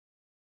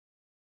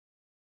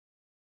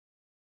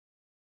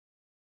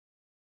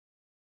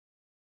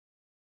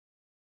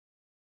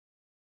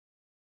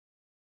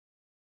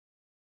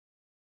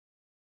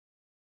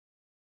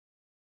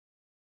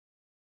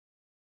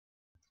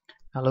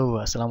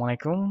Halo,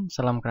 assalamualaikum.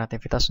 Salam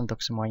kreativitas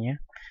untuk semuanya.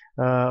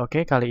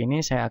 Oke, kali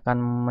ini saya akan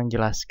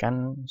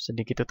menjelaskan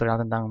sedikit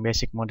tutorial tentang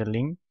basic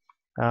modeling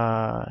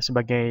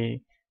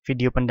sebagai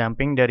video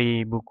pendamping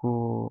dari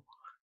buku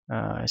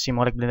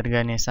Simulink Blender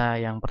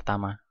Ganesha yang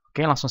pertama.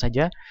 Oke, langsung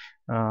saja.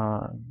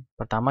 Eh,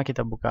 Pertama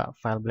kita buka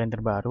file Blender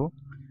baru.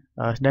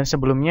 Dan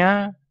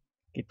sebelumnya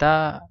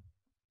kita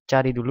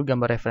cari dulu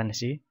gambar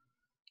referensi.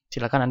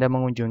 Silakan Anda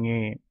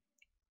mengunjungi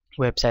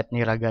website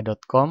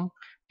niraga.com.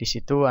 Di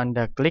situ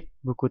Anda klik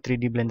buku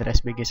 3D Blender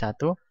SBG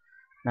 1.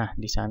 Nah,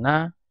 di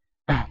sana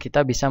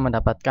kita bisa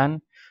mendapatkan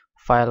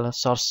file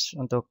source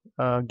untuk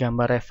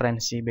gambar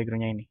referensi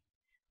backgroundnya ini.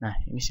 Nah,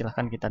 ini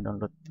silahkan kita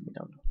download terlebih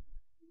dahulu.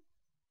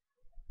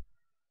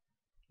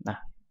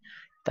 Nah,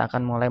 kita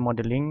akan mulai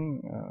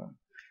modeling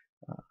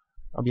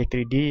objek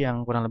 3D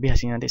yang kurang lebih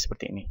hasilnya nanti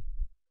seperti ini.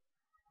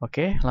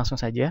 Oke, langsung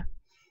saja.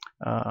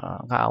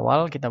 Ke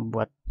awal kita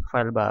buat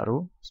file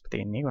baru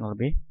seperti ini kurang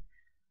lebih.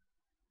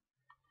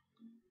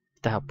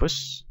 Kita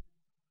hapus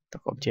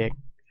untuk objek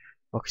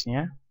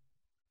box-nya.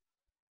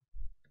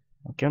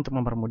 Oke, untuk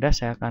mempermudah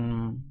saya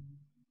akan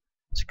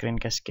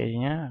screen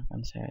cascade-nya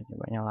akan saya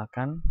coba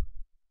nyalakan.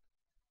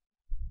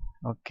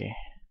 Oke.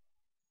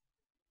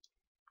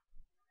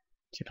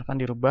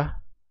 Silakan dirubah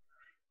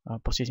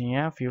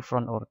posisinya view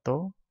front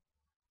ortho.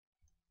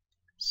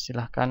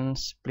 Silahkan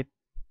split.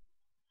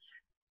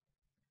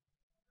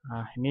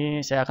 Nah, ini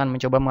saya akan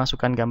mencoba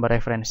memasukkan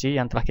gambar referensi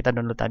yang telah kita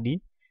download tadi.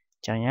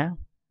 Caranya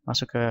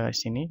masuk ke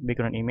sini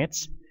background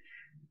image.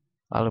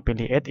 Lalu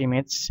pilih add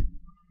image.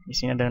 Di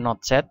sini ada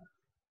node set.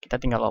 Kita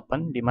tinggal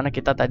open di mana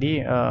kita tadi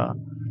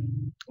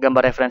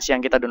gambar referensi yang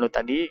kita download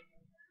tadi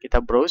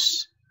kita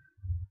browse.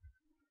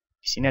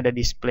 Di sini ada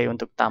display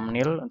untuk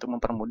thumbnail untuk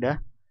mempermudah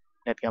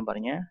lihat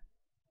gambarnya.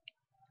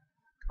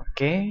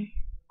 Oke,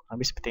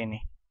 habis seperti ini.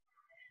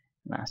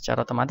 Nah,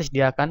 secara otomatis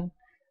dia akan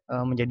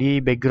menjadi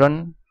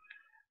background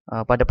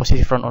pada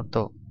posisi front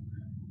ortho.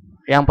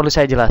 Yang perlu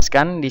saya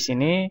jelaskan di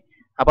sini,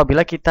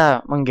 apabila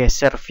kita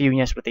menggeser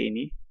view-nya seperti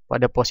ini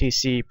pada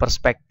posisi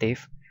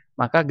perspektif,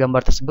 maka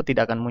gambar tersebut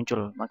tidak akan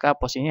muncul. Maka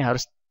posisinya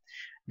harus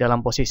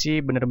dalam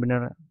posisi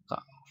benar-benar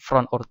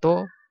front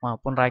ortho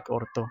maupun right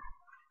ortho.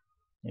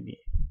 Jadi,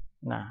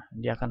 nah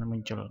dia akan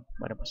muncul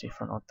pada posisi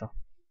front ortho.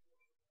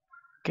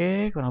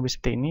 Oke, kurang lebih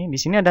seperti ini. Di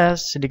sini ada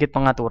sedikit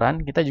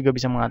pengaturan. Kita juga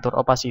bisa mengatur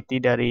opacity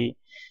dari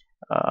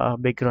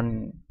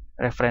background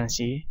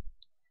referensi.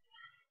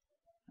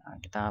 Nah,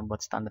 kita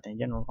buat standar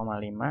aja 0,5.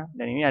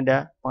 Dan ini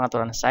ada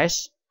pengaturan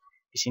size.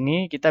 Di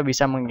sini kita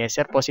bisa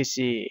menggeser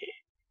posisi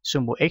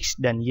sumbu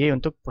X dan Y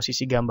untuk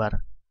posisi gambar.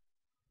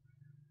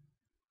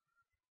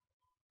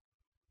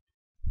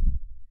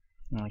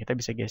 Nah, kita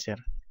bisa geser.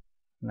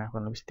 Nah,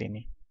 kurang lebih seperti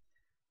ini.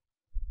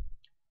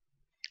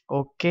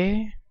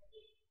 Oke.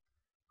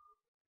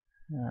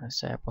 Nah,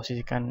 saya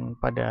posisikan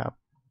pada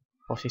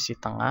posisi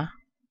tengah.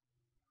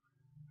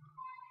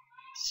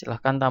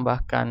 Silahkan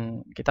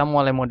tambahkan. Kita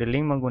mulai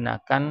modeling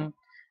menggunakan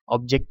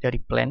objek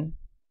dari plane.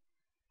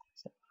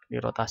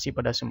 Dirotasi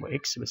pada sumbu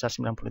X sebesar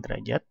 90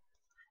 derajat.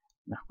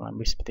 Nah, kurang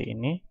lebih seperti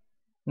ini.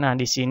 Nah,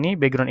 di sini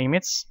background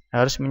image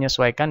harus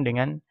menyesuaikan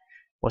dengan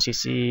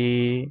posisi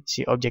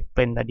si objek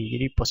plane tadi.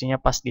 Jadi posisinya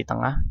pas di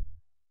tengah.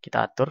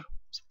 Kita atur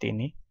seperti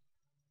ini.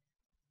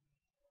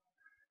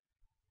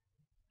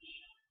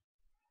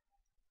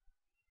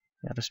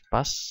 Harus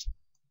pas.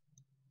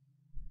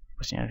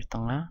 Posisinya di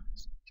tengah.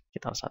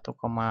 Sekitar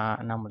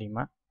 1,65.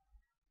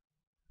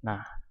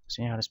 Nah,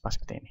 posisinya harus pas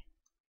seperti ini.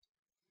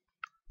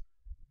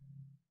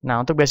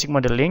 Nah, untuk basic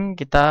modeling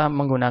kita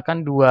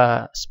menggunakan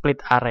dua split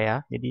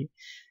area. Jadi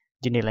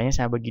jendelanya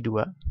saya bagi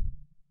dua.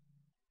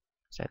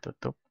 Saya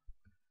tutup.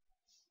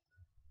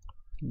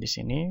 Di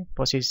sini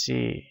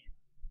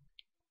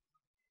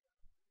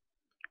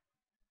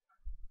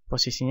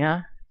posisinya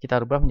kita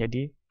rubah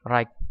menjadi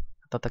right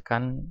atau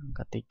tekan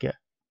angka 3.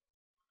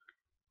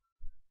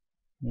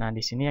 Nah,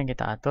 di sini yang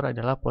kita atur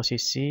adalah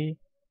posisi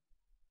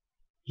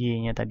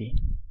Y-nya tadi.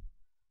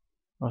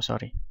 Oh,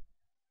 sorry.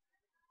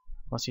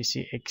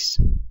 Posisi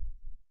X.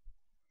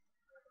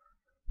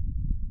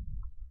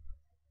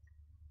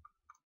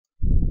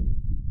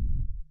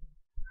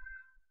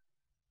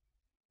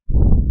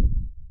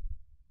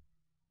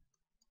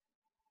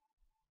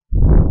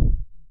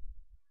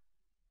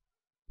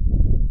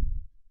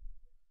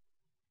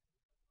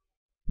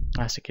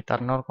 Nah,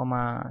 sekitar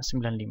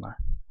 0,95.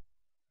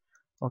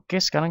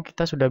 Oke, sekarang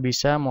kita sudah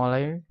bisa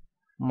mulai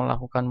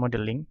melakukan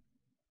modeling.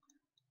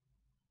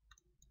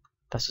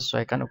 Kita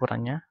sesuaikan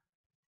ukurannya.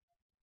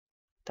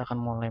 Kita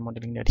akan mulai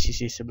modeling dari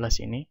sisi sebelah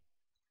sini.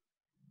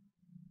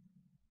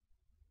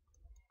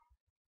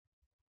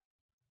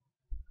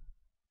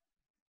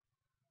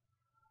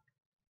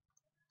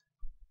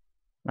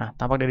 Nah,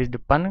 tampak dari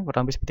depan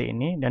kurang lebih seperti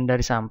ini. Dan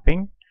dari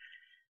samping,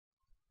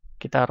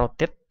 kita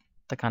rotate,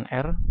 tekan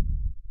R.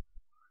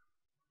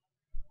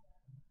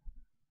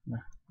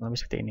 Nah, kurang lebih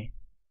seperti ini.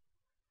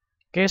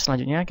 Oke,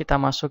 selanjutnya kita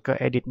masuk ke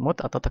edit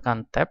mode atau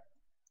tekan tab.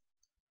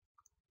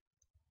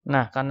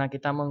 Nah, karena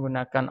kita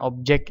menggunakan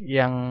objek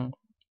yang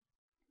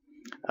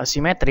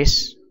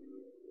simetris,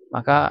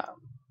 maka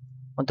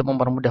untuk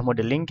mempermudah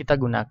modeling, kita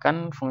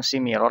gunakan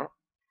fungsi mirror,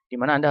 di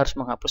mana Anda harus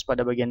menghapus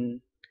pada bagian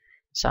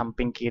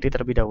samping kiri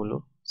terlebih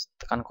dahulu.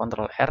 Tekan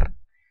Ctrl R,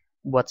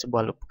 buat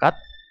sebuah loop cut.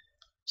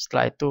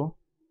 Setelah itu,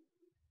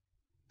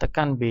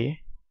 tekan B.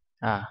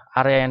 Nah,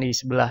 area yang di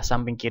sebelah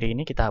samping kiri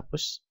ini kita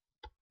hapus.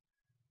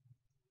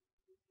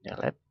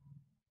 Delete.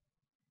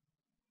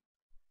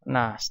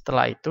 Nah,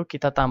 setelah itu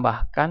kita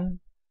tambahkan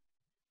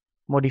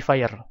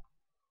modifier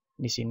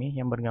di sini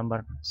yang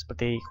bergambar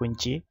seperti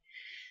kunci.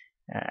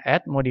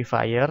 Add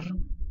modifier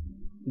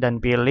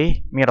dan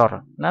pilih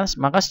mirror. Nah,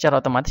 maka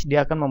secara otomatis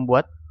dia akan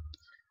membuat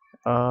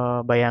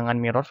bayangan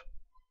mirror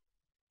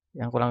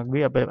yang kurang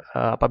lebih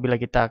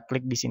apabila kita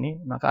klik di sini,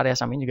 maka area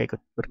samping juga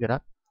ikut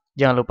bergerak.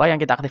 Jangan lupa yang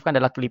kita aktifkan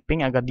adalah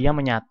clipping agar dia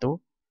menyatu.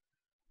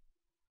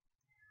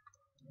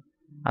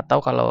 Atau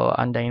kalau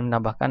Anda ingin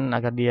menambahkan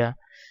agar dia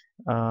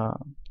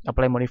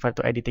apply modifier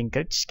to editing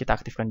curves, kita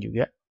aktifkan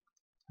juga.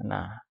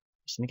 Nah,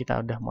 di sini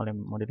kita udah mulai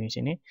modeling di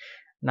sini.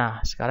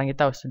 Nah, sekarang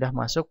kita sudah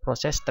masuk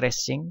proses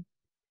tracing.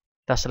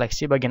 Kita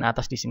seleksi bagian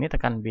atas di sini,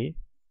 tekan B.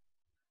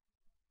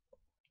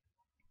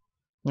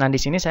 Nah, di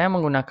sini saya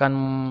menggunakan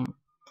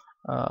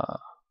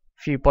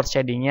viewport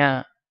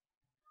shading-nya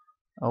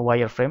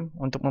wireframe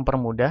untuk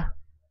mempermudah,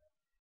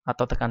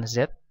 atau tekan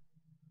Z.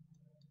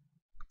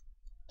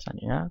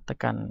 Selanjutnya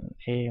tekan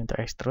E untuk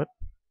extrude.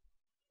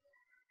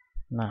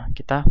 Nah,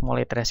 kita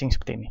mulai tracing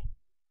seperti ini.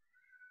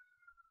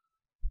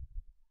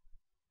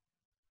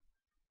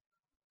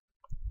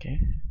 Oke,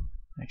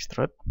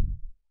 extrude.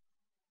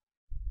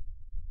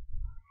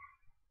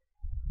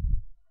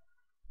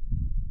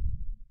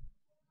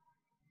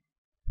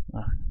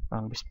 Nah,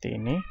 kurang lebih seperti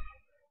ini.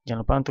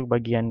 Jangan lupa untuk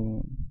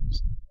bagian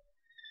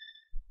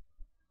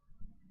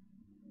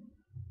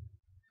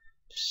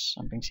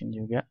samping sini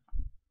juga.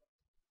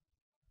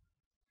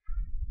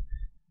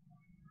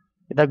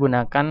 Kita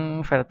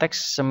gunakan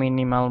vertex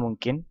seminimal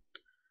mungkin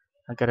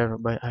agar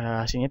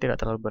hasilnya tidak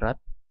terlalu berat.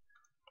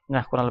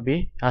 Nah, kurang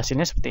lebih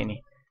hasilnya seperti ini.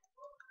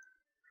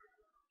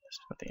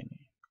 Seperti ini.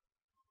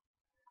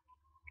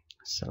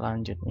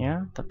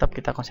 Selanjutnya, tetap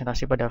kita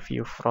konsentrasi pada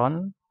view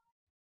front.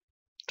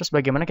 Terus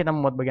bagaimana kita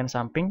membuat bagian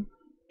samping?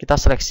 Kita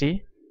seleksi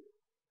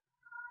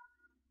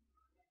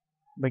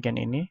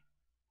bagian ini.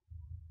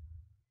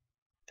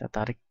 Kita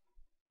tarik.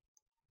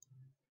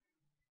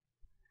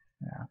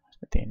 Nah,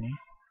 seperti ini.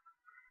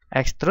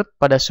 Extrude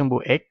pada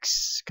sumbu X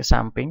ke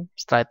samping.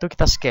 Setelah itu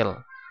kita scale.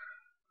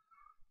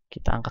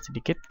 Kita angkat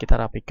sedikit, kita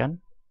rapikan.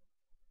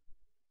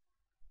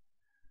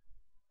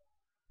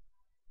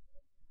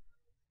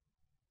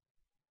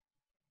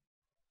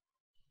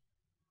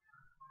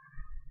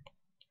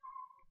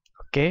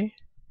 Oke,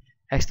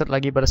 extrude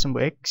lagi pada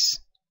sumbu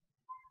X.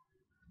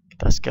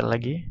 Kita scale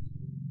lagi.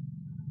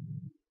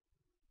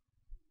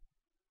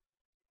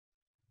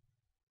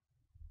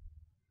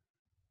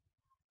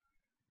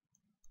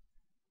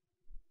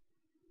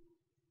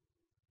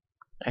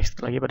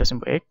 Extrude lagi pada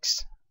sumbu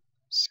X.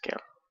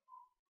 Scale.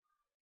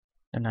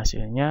 Dan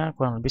hasilnya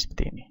kurang lebih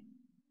seperti ini.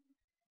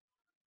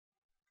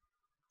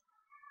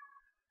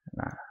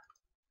 Nah,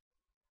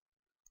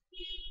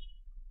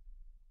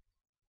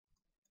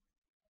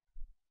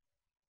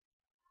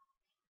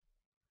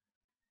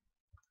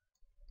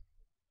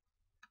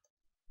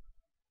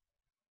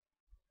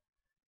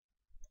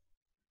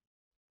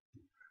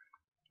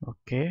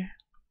 oke.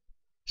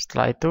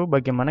 Setelah itu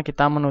bagaimana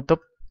kita menutup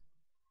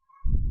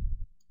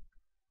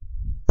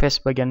face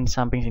bagian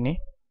samping sini?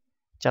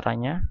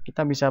 Caranya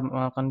kita bisa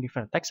melakukan di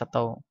vertex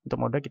atau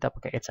untuk mode kita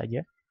pakai edge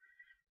saja.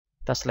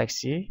 Kita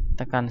seleksi,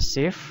 tekan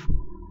shift,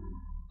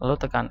 lalu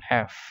tekan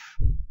F.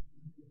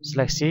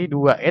 Seleksi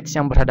dua edge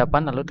yang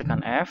berhadapan lalu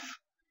tekan F.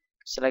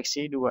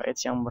 Seleksi dua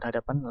edge yang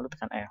berhadapan lalu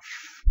tekan F.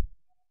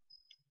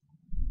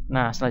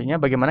 Nah, selanjutnya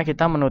bagaimana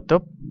kita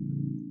menutup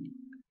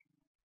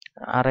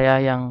area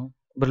yang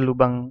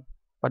berlubang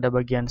pada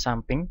bagian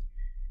samping.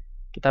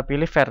 Kita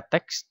pilih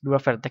vertex, dua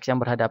vertex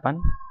yang berhadapan.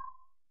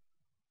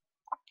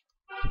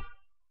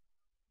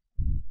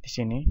 Di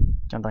sini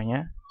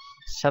contohnya,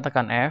 saya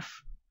tekan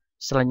F.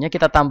 Selanjutnya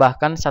kita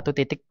tambahkan satu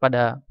titik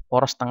pada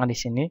poros tengah di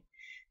sini.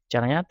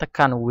 Caranya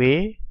tekan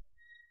W.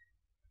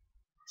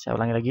 Saya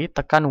ulangi lagi,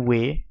 tekan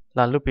W,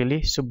 lalu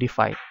pilih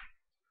subdivide.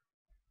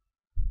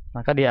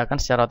 Maka dia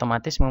akan secara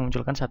otomatis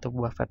memunculkan satu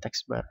buah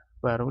vertex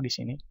baru di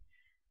sini.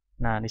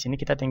 Nah, di sini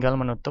kita tinggal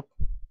menutup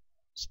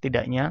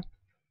setidaknya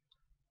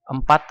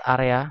 4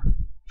 area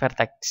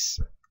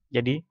vertex.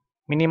 Jadi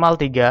minimal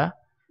 3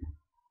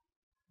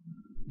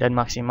 dan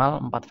maksimal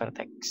 4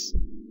 vertex.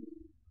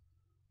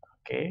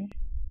 Oke.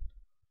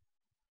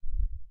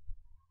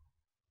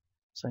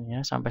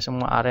 Misalnya sampai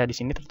semua area di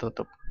sini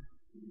tertutup.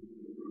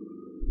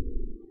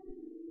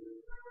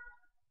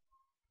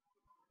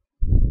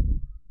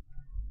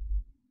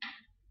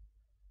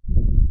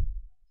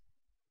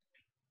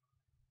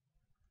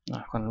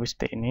 Nah, kurang lebih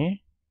seperti ini.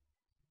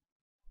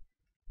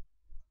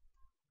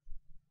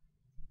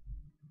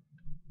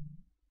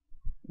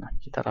 Nah,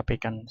 kita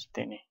rapikan seperti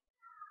ini.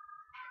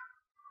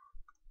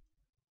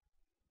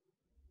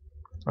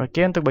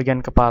 Oke, untuk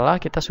bagian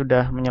kepala kita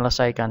sudah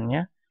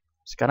menyelesaikannya.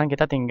 Sekarang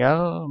kita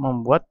tinggal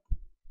membuat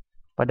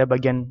pada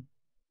bagian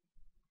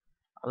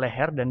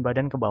leher dan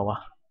badan ke bawah.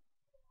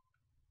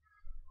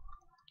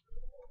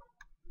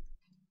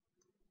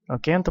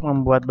 Oke, untuk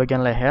membuat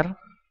bagian leher,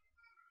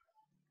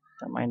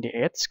 kita main di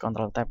Edge,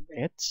 Ctrl Tab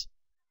Edge.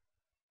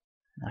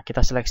 Nah,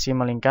 kita seleksi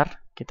melingkar,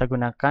 kita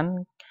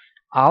gunakan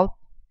Alt,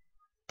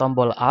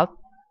 tombol Alt,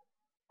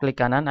 klik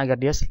kanan agar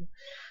dia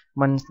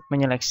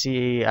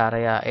menyeleksi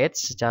area Edge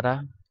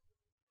secara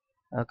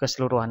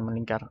keseluruhan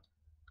melingkar.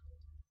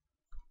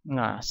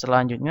 Nah,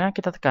 selanjutnya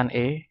kita tekan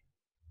E,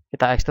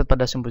 kita extrude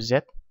pada sumbu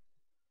Z,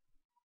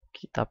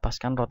 kita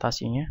paskan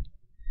rotasinya.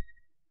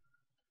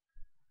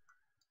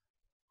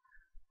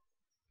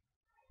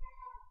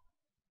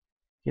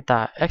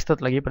 Kita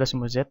extrude lagi pada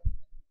sumbu Z.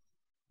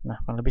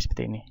 Nah, kurang lebih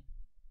seperti ini.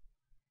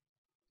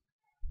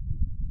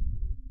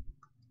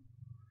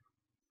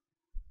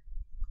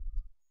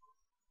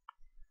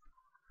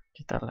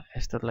 Kita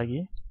extrude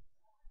lagi.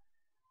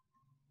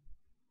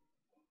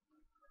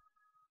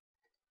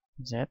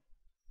 Z.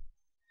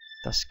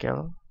 Kita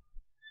scale.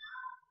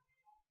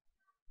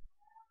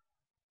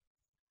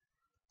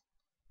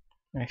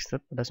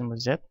 Extrude pada sumbu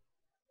Z.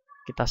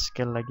 Kita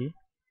scale lagi.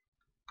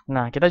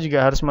 Nah, kita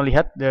juga harus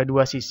melihat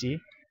dua sisi.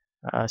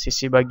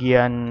 Sisi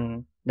bagian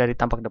dari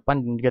tampak depan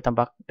dan juga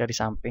tampak dari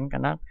samping,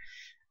 karena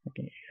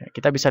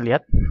kita bisa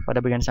lihat pada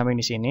bagian samping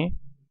di sini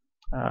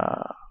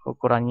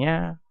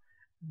ukurannya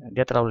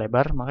dia terlalu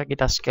lebar, maka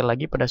kita scale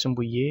lagi pada sumbu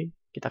Y,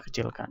 kita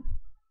kecilkan.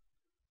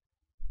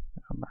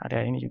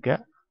 Area ini juga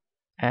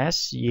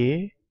S,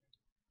 Y,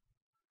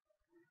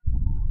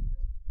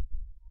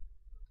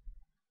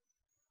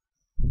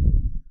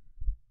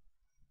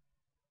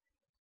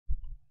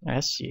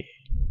 S, Y.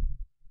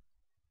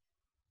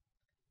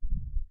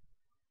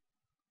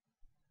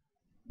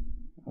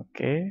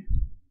 Oke.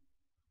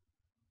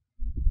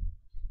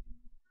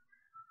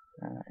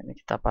 Nah, ini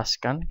kita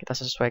paskan, kita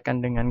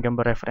sesuaikan dengan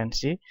gambar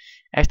referensi.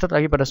 Extrude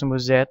lagi pada sumbu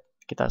Z,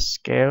 kita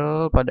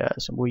scale pada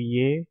sumbu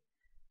Y.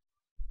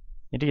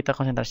 Jadi kita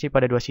konsentrasi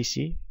pada dua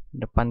sisi,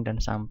 depan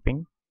dan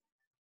samping.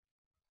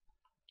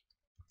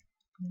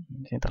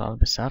 Ini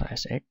terlalu besar,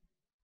 SX.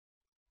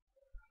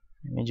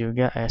 Ini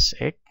juga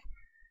SX.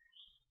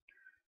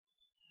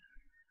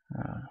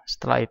 Nah,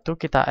 setelah itu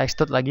kita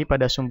extrude lagi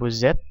pada sumbu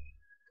Z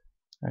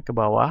ke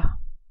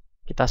bawah.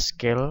 Kita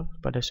scale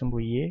pada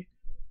sumbu Y.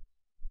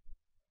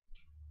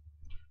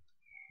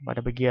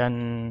 Pada bagian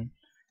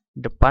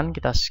depan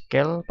kita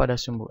scale pada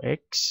sumbu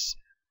X.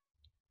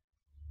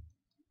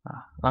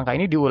 Nah, langkah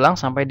ini diulang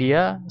sampai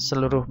dia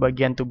seluruh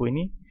bagian tubuh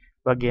ini,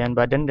 bagian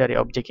badan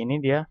dari objek ini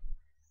dia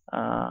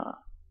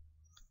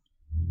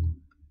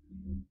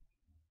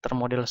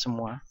termodel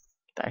semua.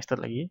 Kita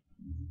extrude lagi.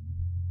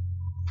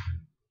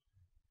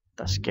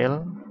 Kita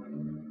scale.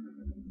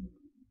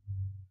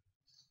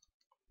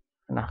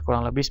 Nah,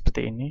 kurang lebih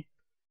seperti ini.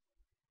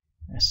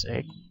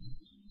 SX.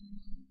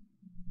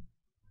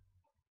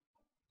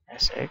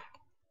 SX.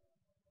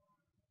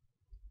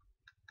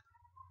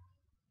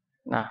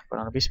 Nah,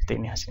 kurang lebih seperti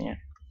ini hasilnya.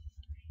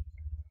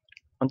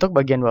 Untuk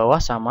bagian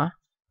bawah sama.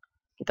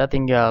 Kita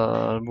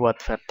tinggal buat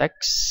vertex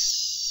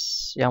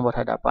yang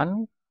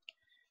berhadapan.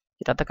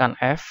 Kita tekan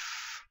F.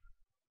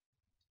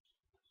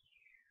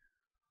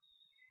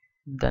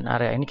 Dan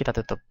area ini kita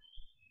tutup.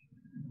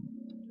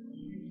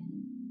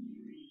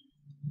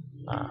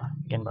 Nah,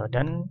 bagian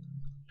badan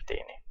seperti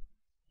ini.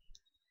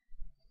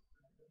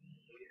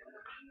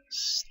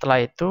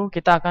 Setelah itu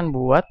kita akan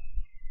buat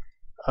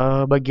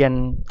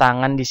bagian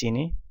tangan di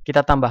sini.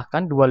 Kita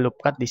tambahkan dua loop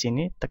cut di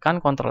sini.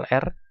 Tekan Ctrl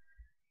R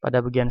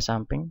pada bagian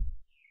samping.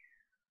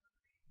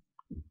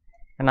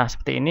 Nah,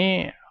 seperti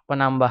ini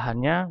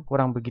penambahannya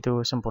kurang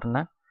begitu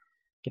sempurna.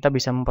 Kita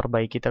bisa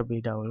memperbaiki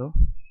terlebih dahulu.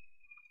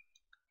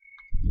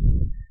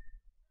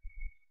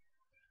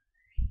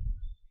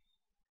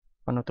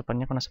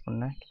 Penutupannya kurang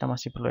sempurna. Kita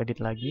masih perlu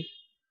edit lagi.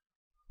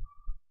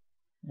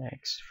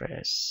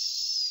 Express.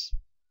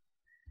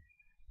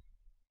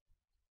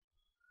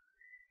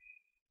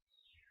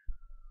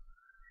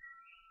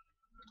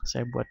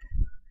 Saya buat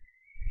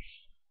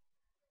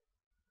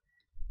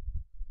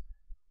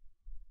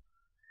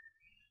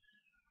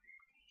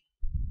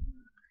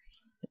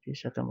jadi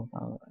saya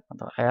temukan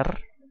Ctrl R.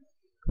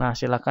 Nah,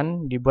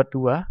 silakan dibuat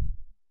dua.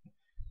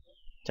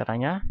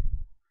 Caranya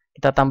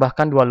kita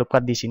tambahkan dua loop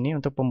cut di sini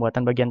untuk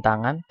pembuatan bagian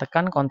tangan.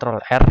 Tekan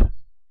Ctrl R,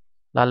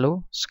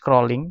 lalu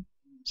scrolling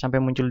sampai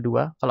muncul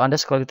dua. Kalau Anda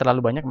scrolling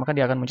terlalu banyak, maka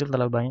dia akan muncul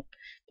terlalu banyak.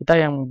 Kita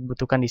yang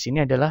butuhkan di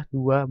sini adalah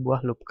dua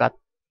buah loop cut.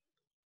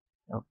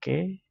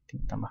 Oke,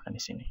 tambahkan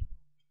di sini.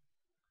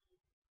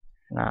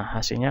 Nah,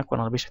 hasilnya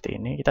kurang lebih seperti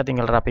ini. Kita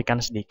tinggal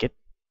rapikan sedikit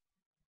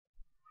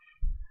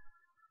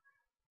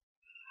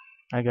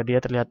agar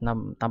dia terlihat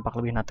tampak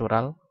lebih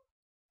natural.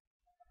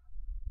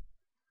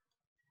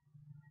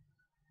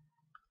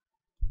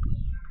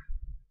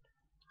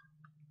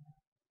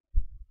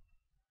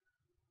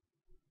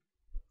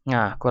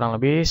 Nah, kurang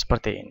lebih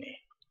seperti ini.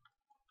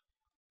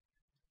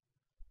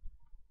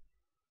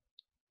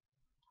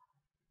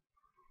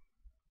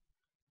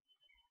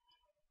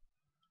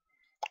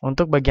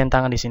 Untuk bagian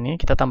tangan di sini,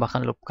 kita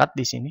tambahkan loop cut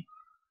di sini.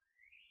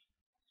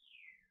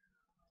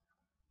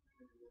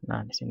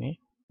 Nah, di sini.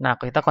 Nah,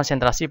 kita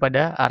konsentrasi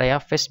pada area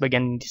face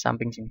bagian di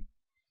samping sini.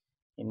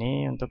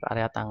 Ini untuk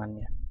area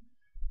tangannya.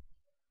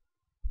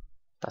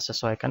 Kita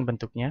sesuaikan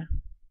bentuknya.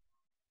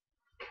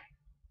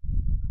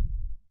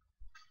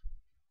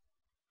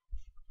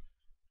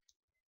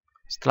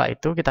 Setelah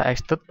itu kita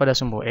extrude pada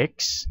sumbu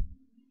X.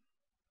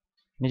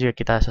 Ini juga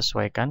kita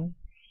sesuaikan.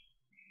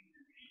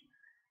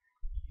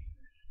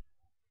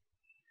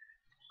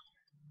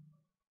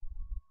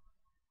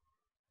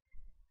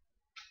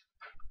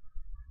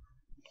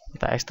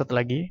 Kita extrude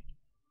lagi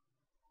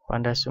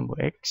pada sumbu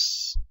X.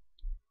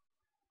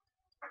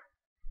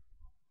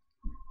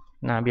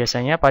 Nah,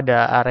 biasanya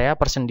pada area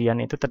persendian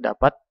itu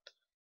terdapat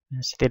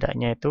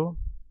setidaknya itu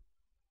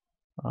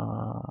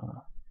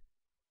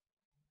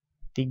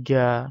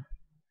 3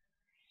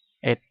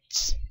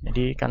 edge.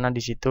 Jadi karena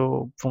di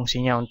situ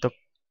fungsinya untuk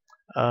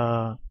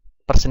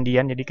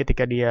persendian, jadi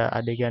ketika dia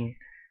adegan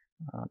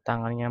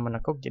tangannya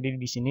menekuk, jadi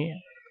di sini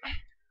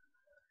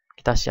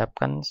kita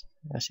siapkan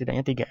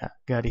setidaknya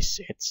 3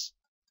 garis edge.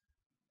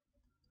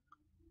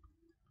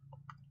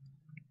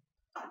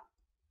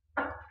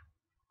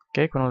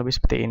 Oke, kurang lebih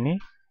seperti ini.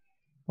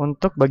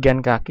 Untuk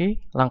bagian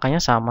kaki,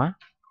 langkahnya sama.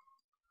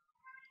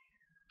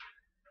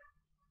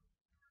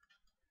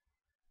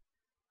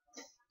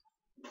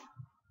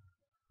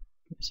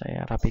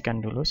 Saya rapikan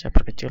dulu, saya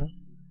perkecil.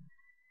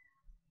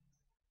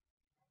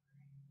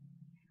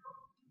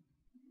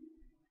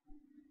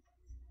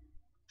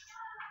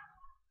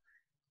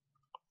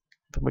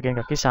 Untuk bagian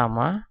kaki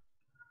sama.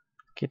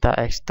 Kita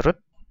extrude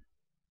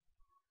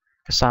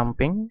ke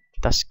samping,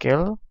 kita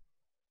scale.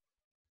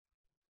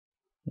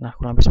 Nah,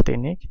 kurang lebih seperti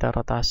ini. Kita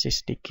rotasi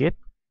sedikit.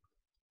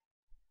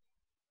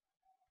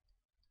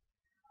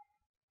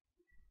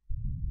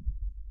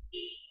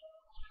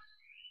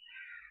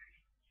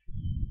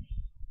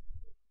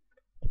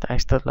 Kita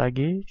extrude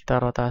lagi, kita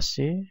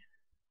rotasi.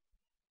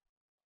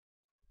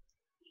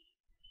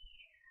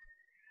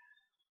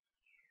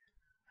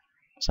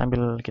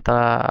 Sambil kita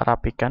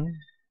rapikan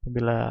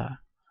bila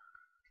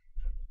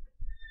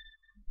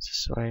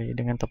sesuai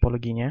dengan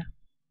topologinya.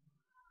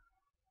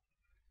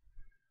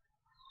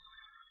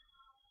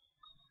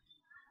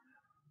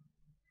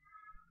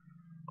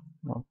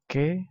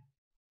 Oke.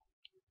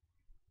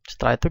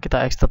 Setelah itu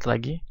kita extrude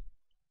lagi.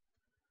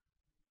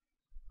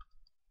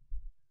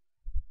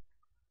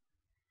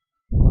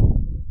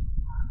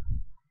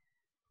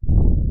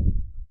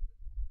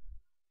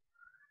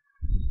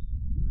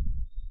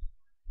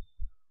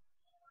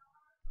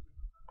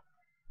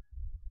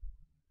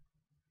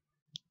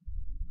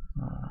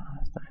 Nah,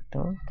 setelah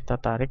itu kita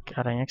tarik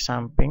arahnya ke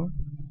samping,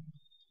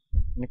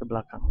 ini ke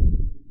belakang.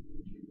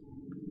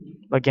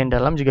 Bagian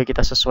dalam juga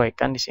kita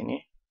sesuaikan di sini.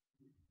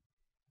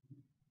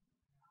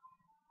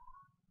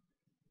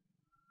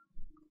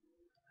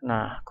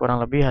 Nah,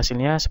 kurang lebih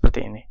hasilnya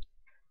seperti ini.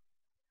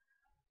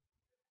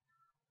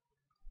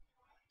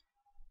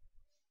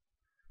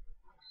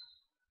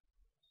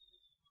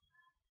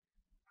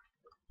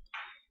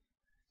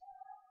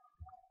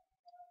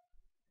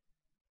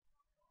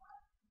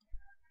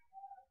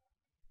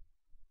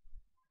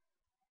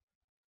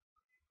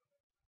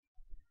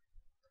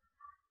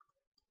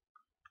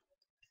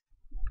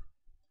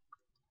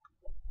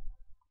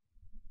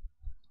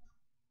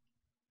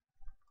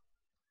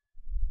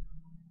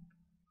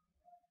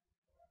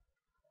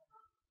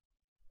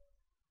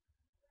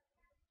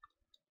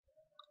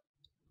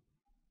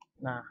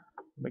 Nah,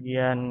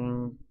 bagian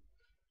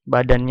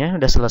badannya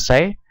udah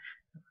selesai.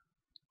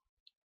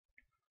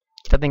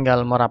 Kita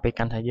tinggal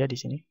merapikan saja di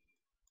sini.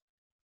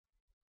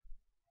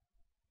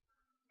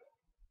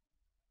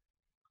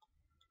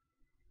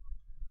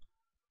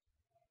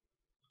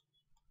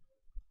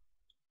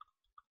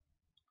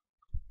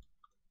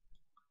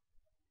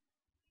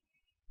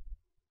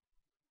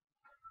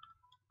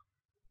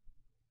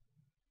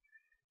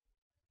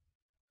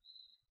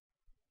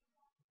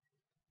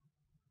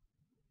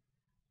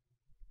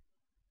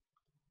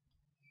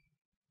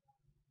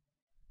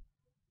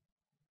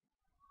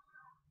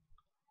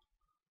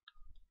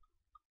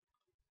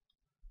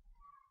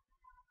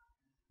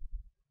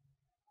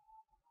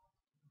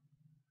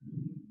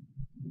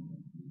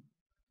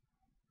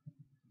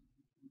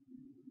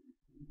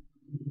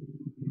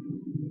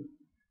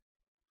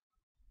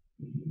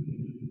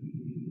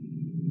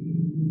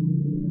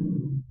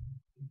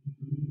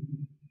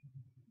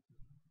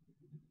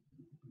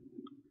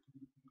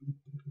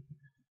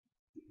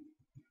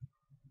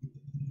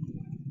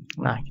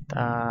 Nah,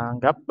 kita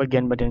anggap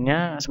bagian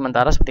badannya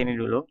sementara seperti ini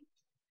dulu.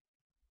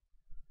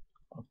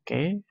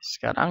 Oke,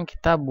 sekarang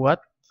kita buat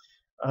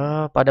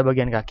pada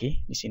bagian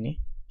kaki di sini.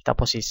 Kita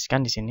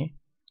posisikan di sini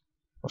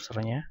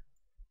kursornya.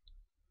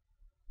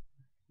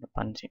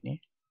 Depan sini.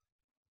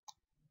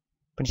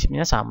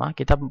 Prinsipnya sama,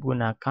 kita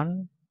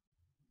menggunakan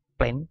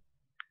plane.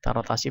 Kita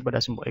rotasi pada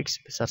sumbu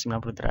X besar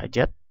 90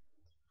 derajat.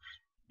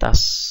 Kita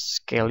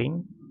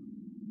scaling.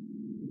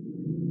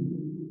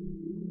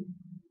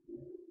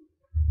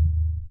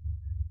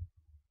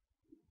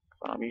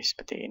 Kurang lebih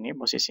seperti ini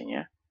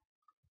posisinya.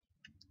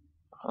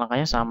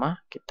 Langkahnya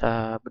sama,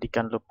 kita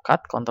berikan loop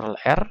cut, Ctrl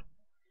R.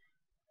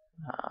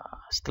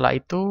 Nah, setelah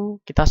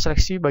itu kita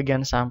seleksi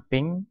bagian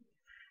samping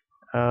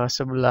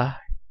sebelah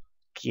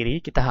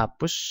kiri, kita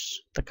hapus,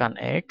 tekan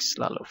X,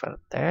 lalu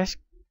vertex,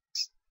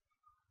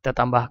 kita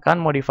tambahkan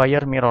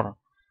modifier mirror.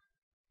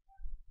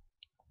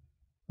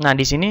 Nah,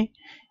 di sini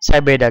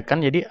saya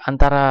bedakan jadi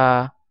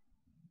antara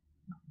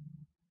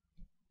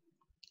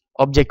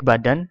objek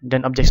badan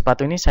dan objek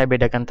sepatu ini saya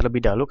bedakan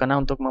terlebih dahulu karena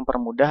untuk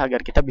mempermudah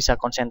agar kita bisa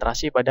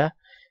konsentrasi pada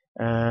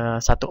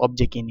satu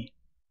objek ini.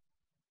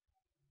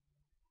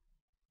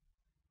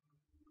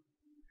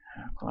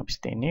 Nah, kalau habis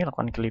ini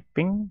lakukan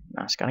clipping.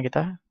 Nah, sekarang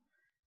kita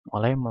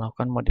mulai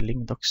melakukan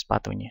modeling untuk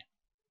sepatunya.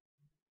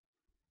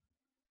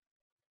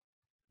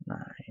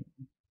 Nah,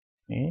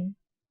 ini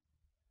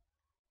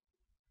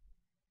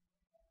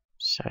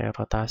saya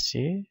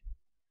rotasi.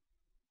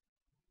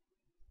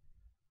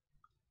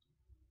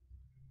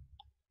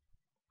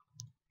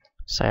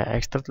 Saya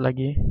extrude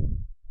lagi.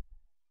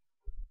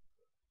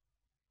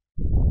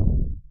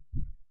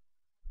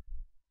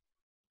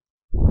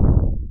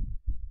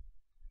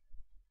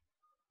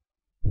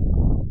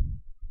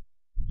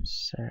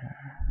 Saya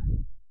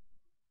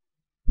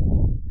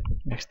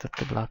extrude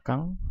ke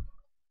belakang.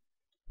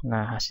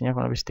 Nah, hasilnya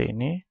kalau habis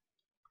ini,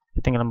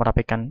 kita tinggal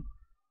merapikan.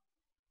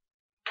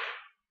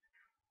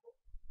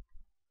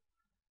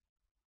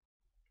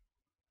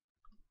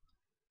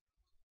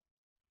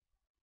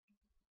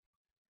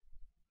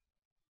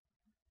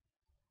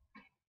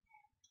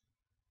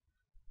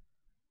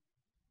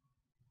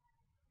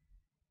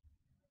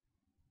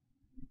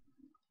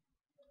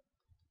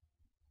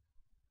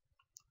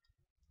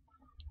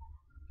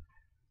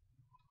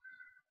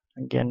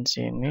 Bagian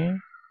sini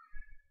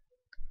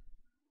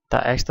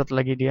kita extrude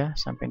lagi dia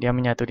sampai dia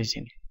menyatu di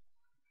sini.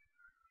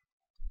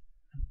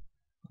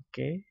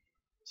 Oke,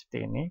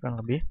 seperti ini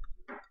kurang lebih.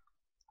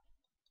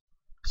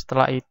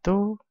 Setelah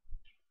itu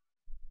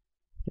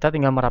kita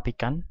tinggal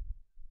merapikan.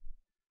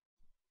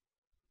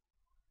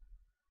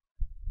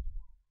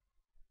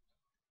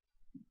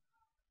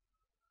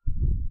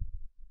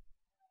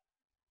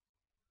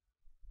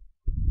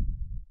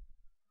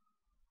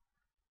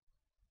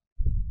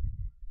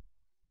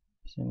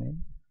 Sini.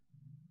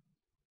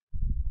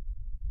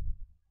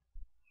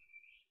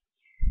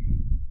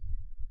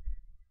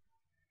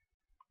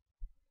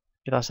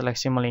 Kita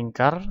seleksi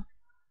melingkar.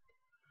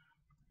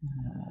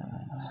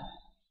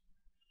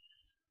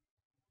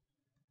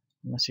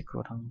 Masih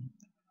kurang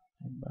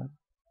lebar.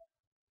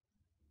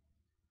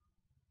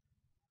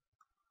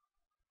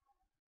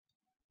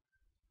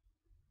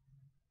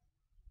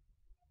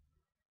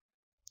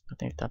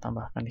 Nanti kita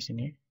tambahkan di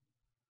sini.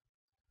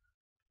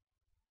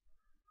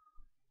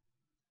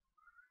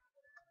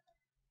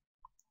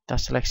 Kita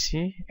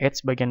seleksi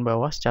edge bagian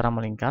bawah secara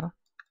melingkar.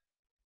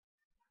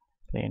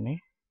 Seperti ini.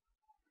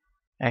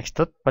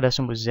 Extrude pada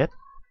sumbu Z.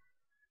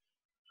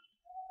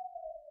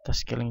 Kita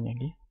scaling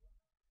lagi.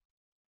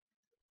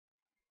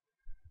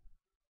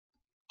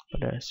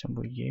 Pada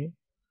sumbu Y.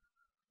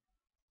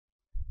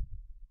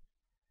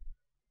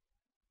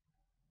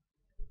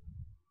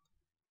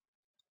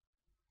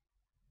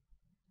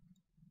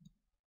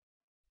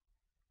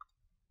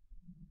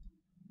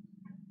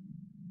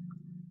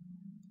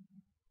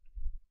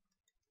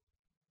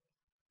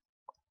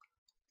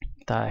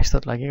 Kita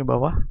extrude lagi ke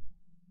bawah.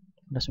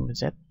 Pada sumbu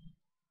Z.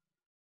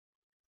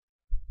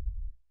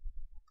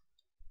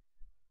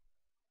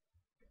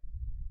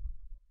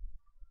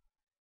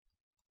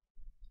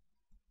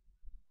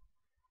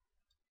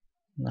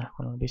 Nah,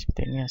 kurang lebih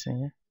seperti ini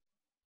hasilnya.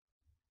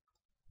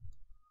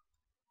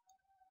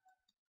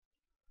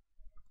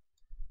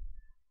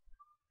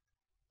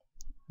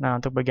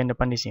 Nah, untuk bagian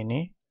depan di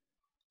sini,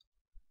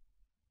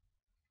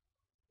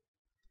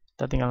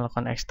 kita tinggal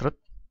melakukan extrude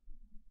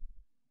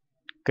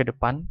ke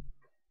depan.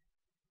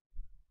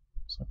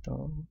 1,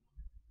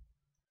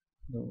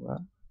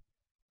 2.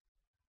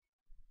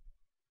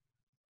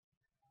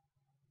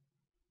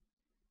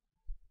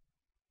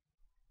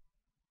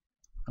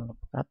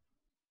 Lepat.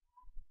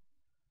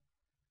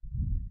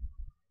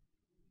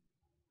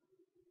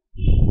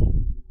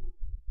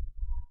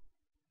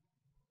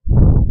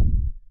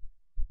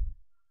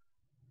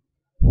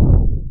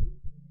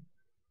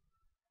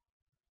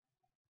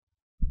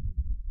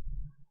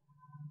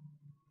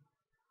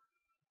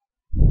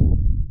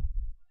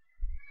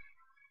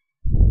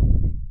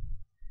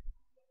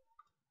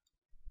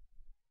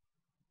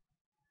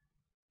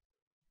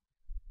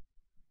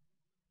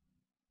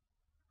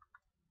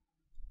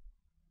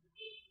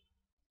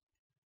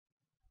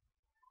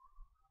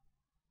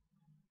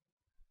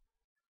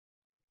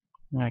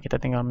 Nah,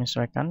 kita tinggal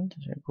menyesuaikan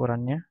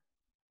ukurannya.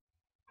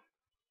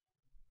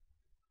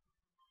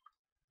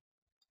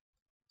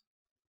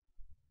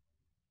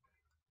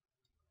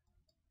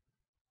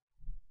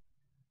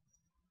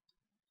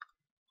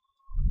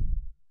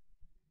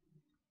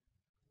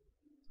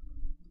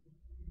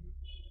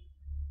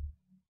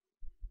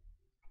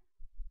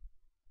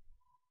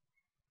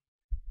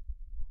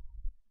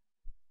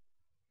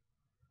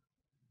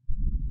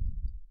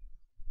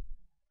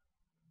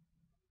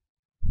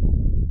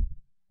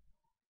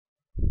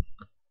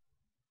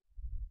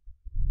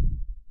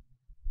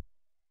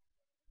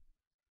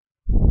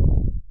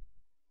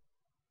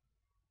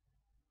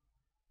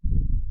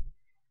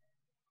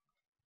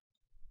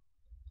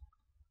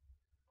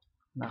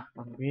 Nah,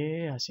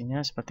 lebih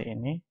hasilnya seperti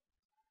ini.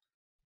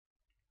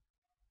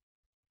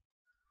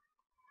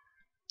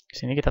 Di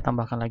sini kita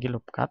tambahkan lagi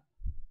loop cut.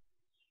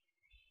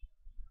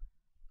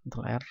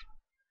 Ctrl R.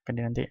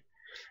 Kemudian nanti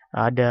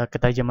ada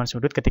ketajaman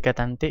sudut ketika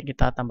nanti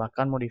kita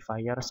tambahkan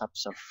modifier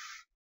subsurf.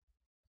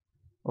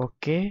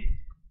 Oke,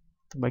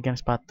 bagian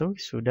sepatu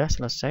sudah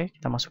selesai.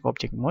 Kita masuk ke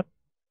object mode.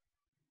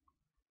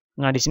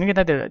 Nah, di sini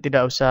kita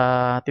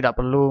tidak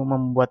perlu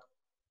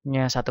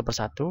membuatnya satu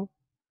persatu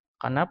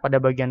karena pada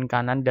bagian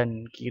kanan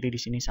dan kiri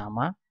di sini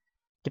sama.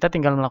 Kita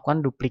tinggal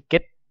melakukan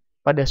duplicate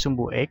pada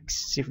sumbu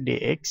X, Shift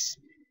DX.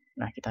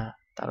 Nah, kita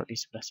taruh di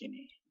sebelah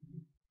sini.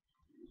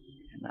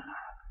 Nah,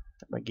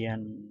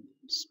 bagian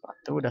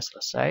sepatu udah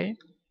selesai.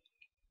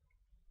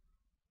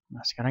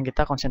 Nah, sekarang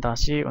kita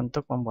konsentrasi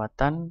untuk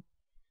pembuatan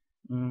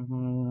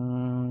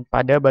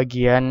pada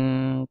bagian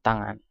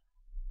tangan.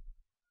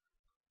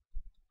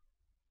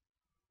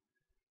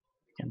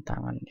 Bagian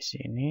tangan di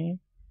sini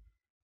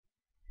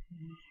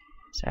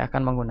saya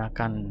akan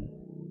menggunakan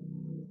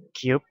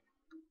cube.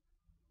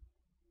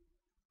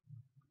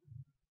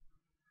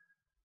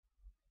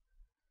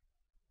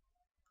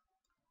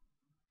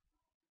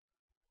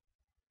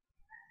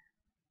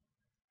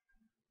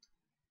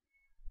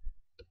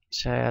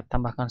 Saya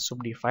tambahkan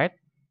subdivide.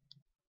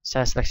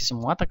 Saya seleksi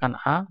semua, tekan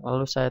A,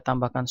 lalu saya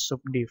tambahkan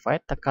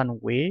subdivide, tekan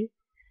W,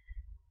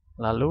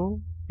 lalu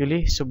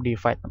pilih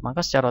subdivide.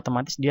 Maka secara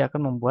otomatis dia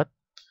akan membuat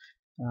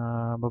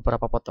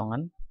beberapa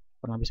potongan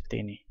kurang lebih seperti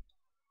ini.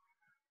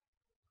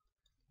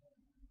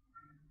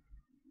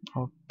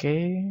 Oke.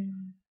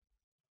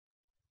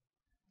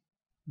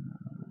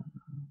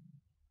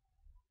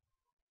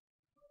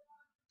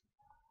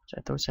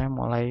 Setelah itu saya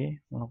mulai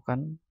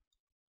melakukan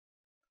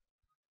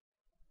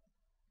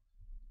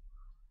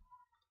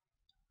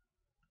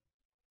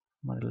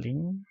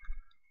modeling.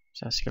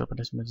 Saya scale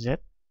pada sumber Z.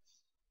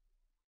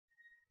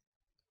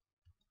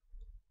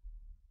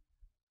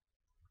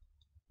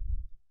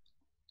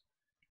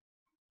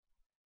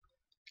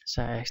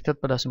 Saya extrude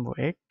pada sumbu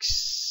X.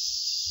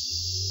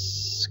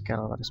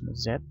 Scale pada sumber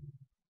Z.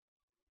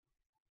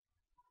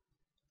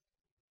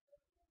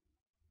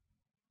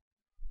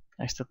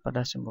 Extrude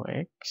pada sumbu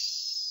X.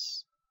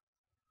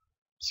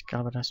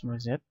 Scale pada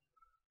sumbu Z.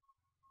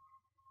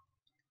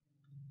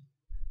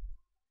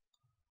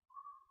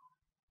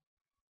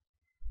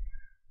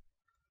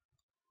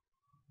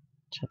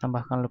 Saya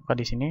tambahkan loop cut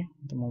di sini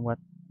untuk membuat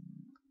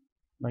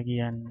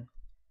bagian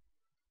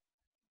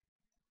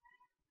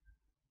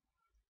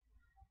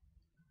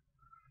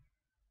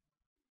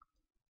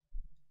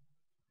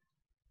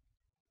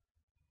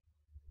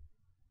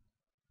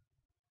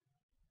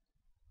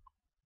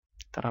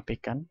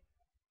terapikan.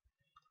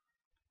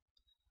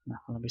 Nah,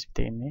 lebih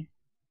seperti ini.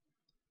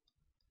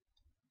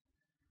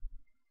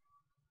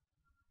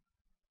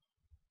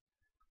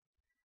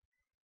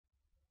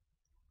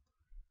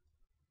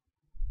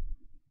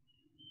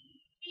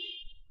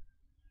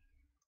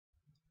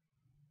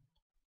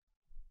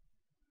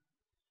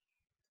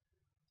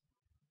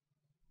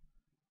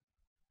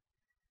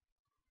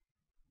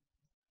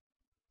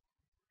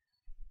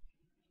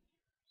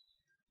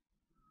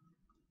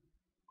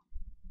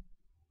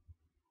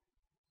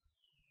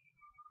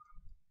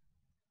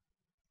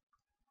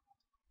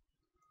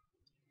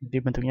 Jadi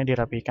bentuknya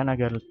dirapikan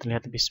agar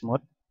terlihat lebih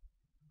smooth.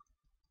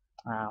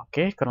 Nah,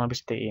 oke, kurang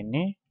lebih seperti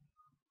ini.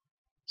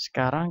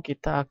 Sekarang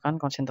kita akan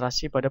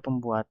konsentrasi pada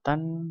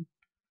pembuatan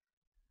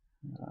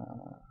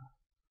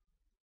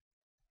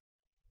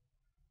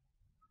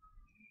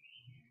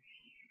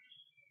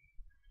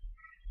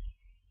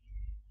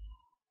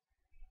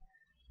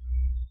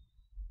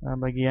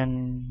bagian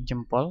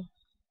jempol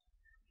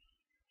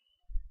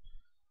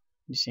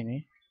di sini.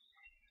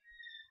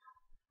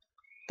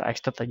 Kita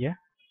extrude aja.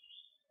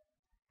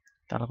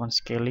 Kita lakukan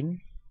scaling.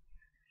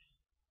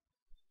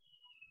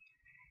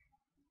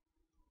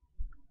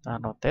 Kita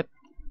rotate.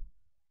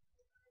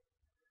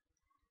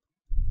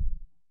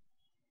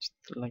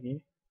 Extrude lagi.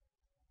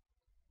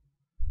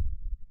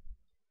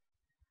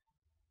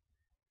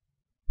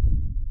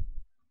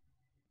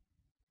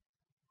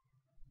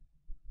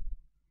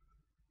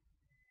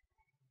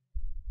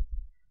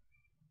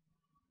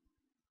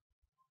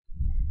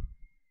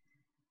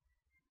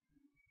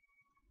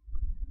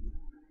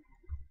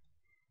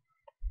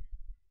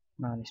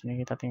 Nah, di sini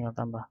kita tinggal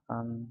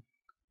tambahkan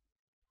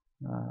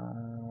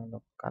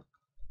loop cut.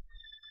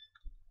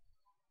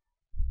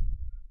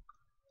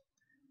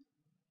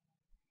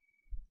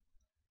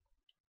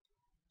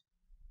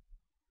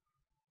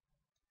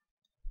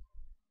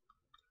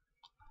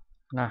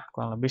 Nah,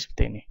 kurang lebih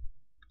seperti ini.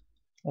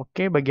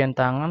 Oke, bagian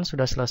tangan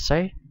sudah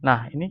selesai.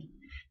 Nah, ini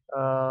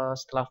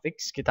setelah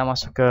fix, kita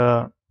masuk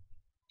ke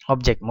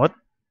object mode.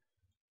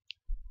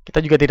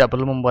 Kita juga tidak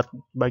perlu membuat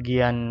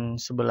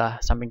bagian sebelah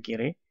samping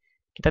kiri.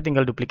 Kita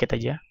tinggal duplicate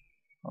aja.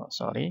 Oh,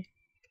 sorry.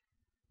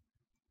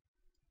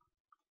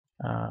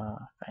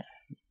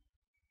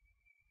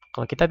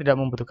 Kalau kita tidak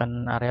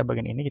membutuhkan area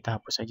bagian ini, kita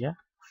hapus saja.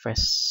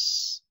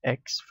 Face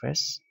X,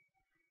 face.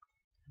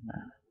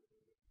 Nah,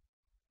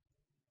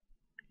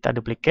 kita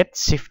duplicate,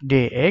 Shift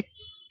DX,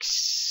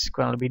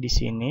 kurang lebih di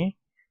sini.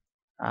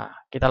 Nah,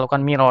 kita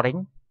lakukan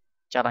mirroring.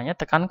 Caranya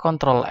tekan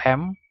Ctrl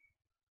M,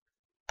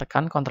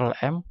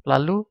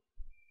 lalu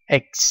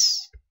X.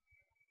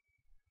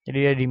 Jadi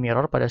dia di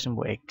mirror pada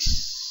sumbu X.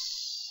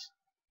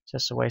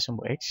 Sesuai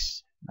sumbu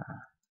X.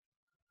 Nah,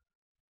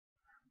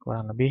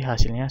 kurang lebih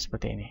hasilnya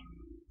seperti ini.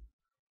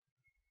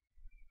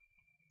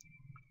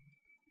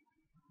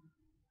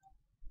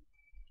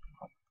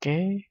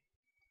 Oke.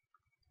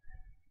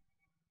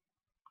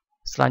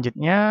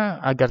 Selanjutnya,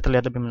 agar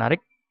terlihat lebih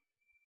menarik,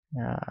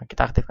 ya,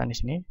 kita aktifkan di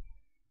sini.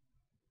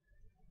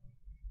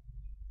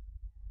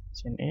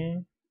 Sini,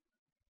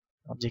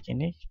 objek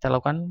ini kita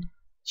lakukan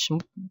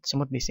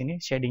smooth di sini.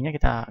 Shadingnya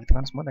kita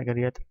aktifkan smooth agar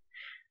dia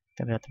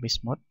terlihat lebih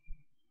smooth.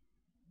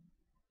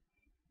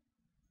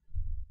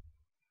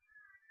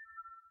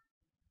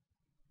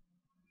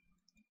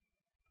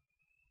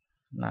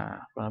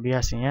 Nah, kurang lebih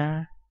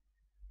hasilnya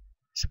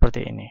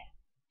seperti ini.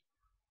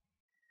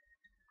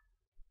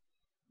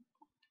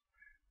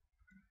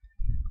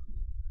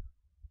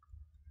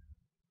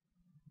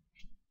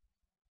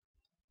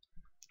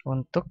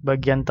 Untuk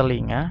bagian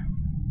telinga,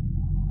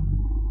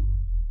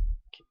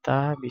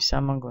 kita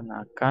bisa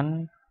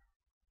menggunakan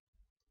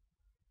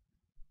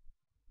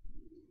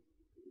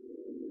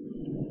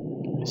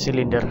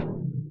silinder.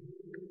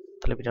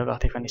 Terlebih dahulu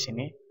aktifkan di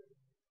sini.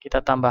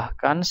 Kita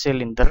tambahkan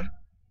silinder.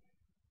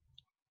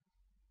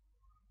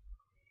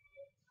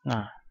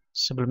 Nah,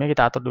 sebelumnya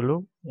kita atur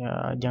dulu,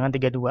 ya, jangan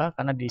 32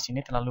 karena di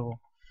sini terlalu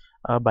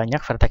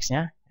banyak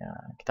vertexnya. Ya,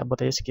 kita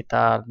buat aja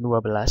sekitar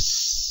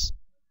 12.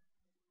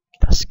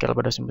 Kita scale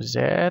pada sumbu Z.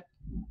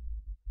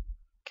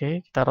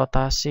 Oke, kita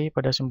rotasi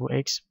pada sumbu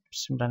X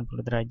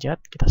 90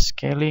 derajat. Kita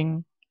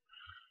scaling.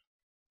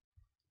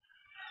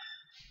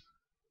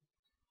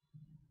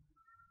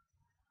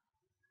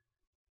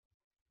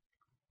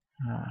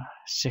 Nah,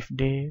 Shift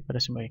D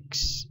pada sumbu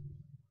X.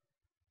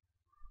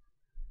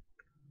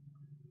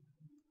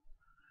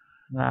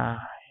 Nah,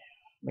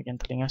 bagian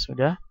telinga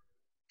sudah.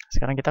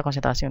 Sekarang kita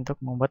konsentrasi untuk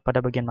membuat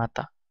pada bagian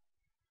mata.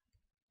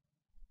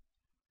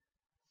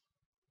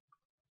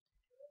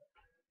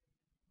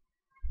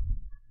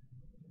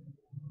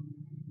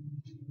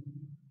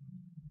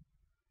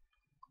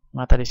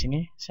 Mata di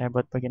sini, saya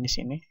buat bagian di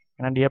sini,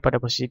 karena dia pada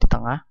posisi di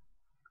tengah.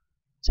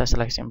 Saya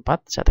seleksi 4,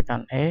 saya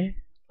tekan E,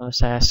 lalu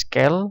saya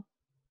scale.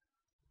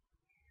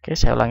 Oke,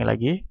 saya ulangi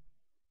lagi.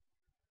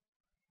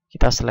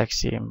 Kita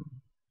seleksi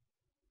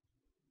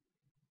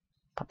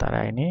 4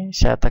 area ini,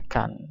 saya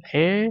tekan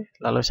E,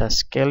 lalu saya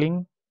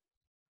scaling.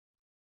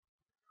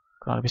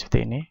 Kurang lebih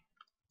seperti ini.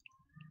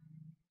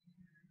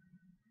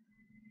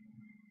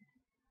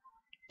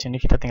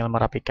 Jadi kita tinggal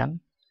merapikan.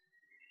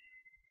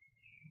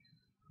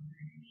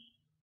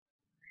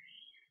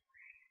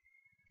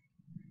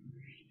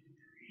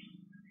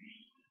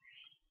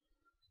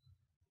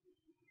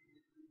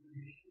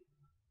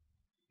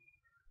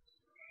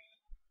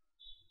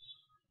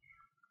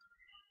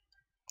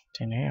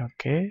 Sini,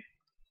 oke.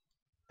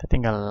 Kita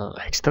tinggal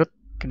extrude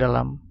ke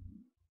dalam.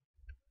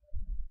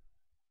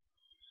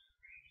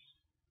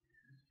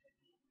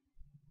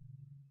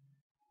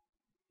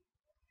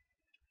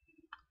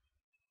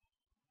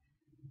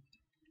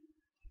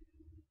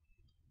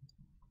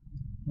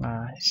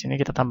 Nah, di sini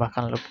kita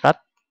tambahkan loop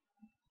cut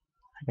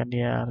agar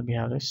dia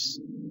lebih halus.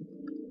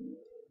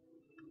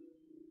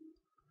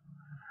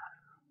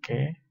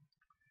 Oke.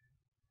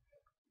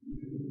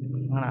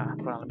 Nah,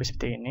 kurang lebih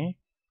seperti ini.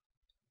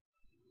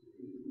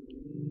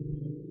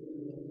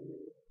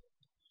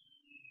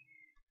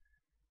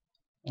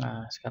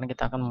 Nah, sekarang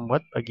kita akan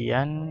membuat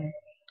bagian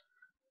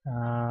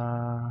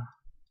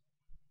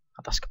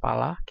atas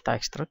kepala. Kita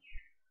extrude.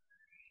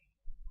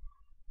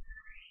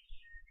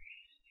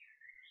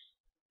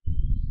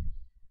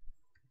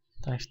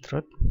 Kita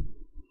extrude.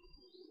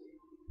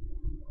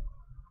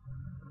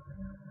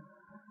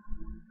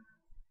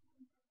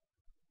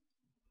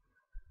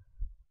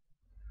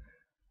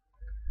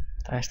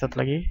 Kita extrude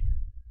lagi.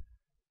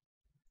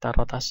 Kita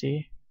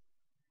rotasi.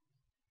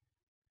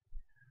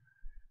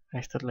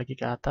 Extrude lagi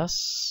ke atas.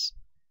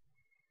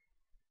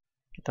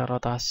 Kita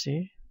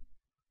rotasi.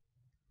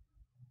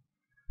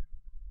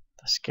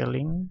 Kita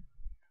scaling.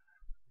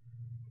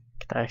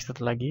 Kita extrude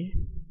lagi.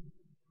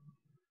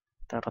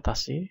 Kita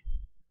rotasi.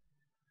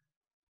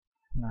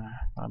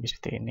 Nah, habis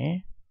seperti ini.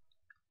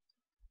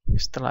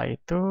 Setelah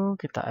itu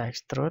kita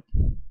extrude.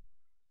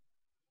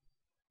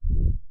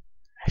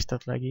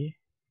 Extrude lagi.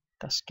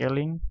 Kita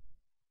scaling.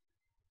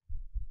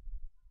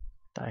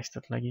 Kita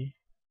extrude lagi.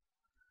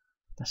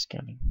 Kita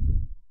scaling.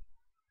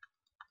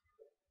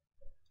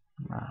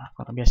 Nah,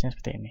 kalau biasanya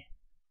seperti ini.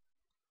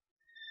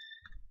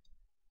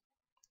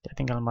 Kita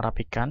tinggal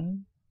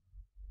merapikan.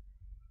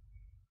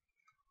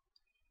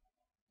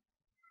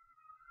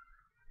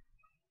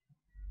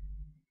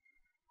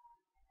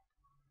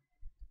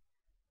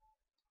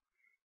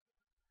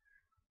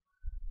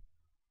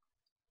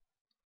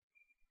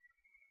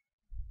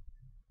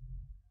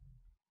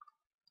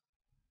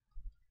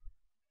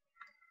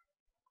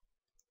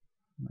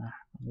 Nah,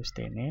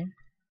 seperti ini.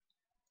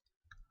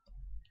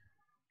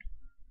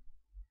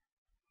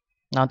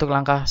 Nah, untuk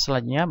langkah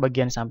selanjutnya,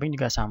 bagian samping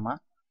juga sama.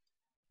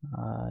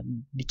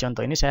 Di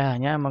contoh ini saya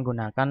hanya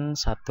menggunakan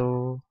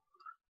satu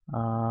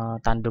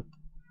tanduk.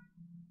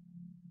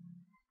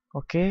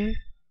 Oke,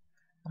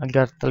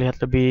 agar terlihat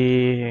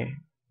lebih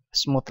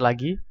smooth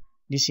lagi,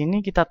 di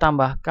sini kita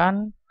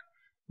tambahkan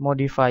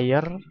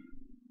modifier.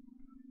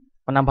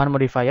 Penambahan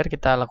modifier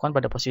kita lakukan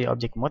pada posisi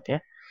object mode ya.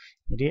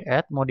 Jadi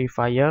add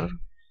modifier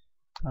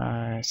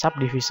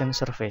subdivision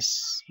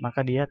surface,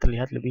 maka dia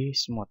terlihat lebih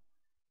smooth.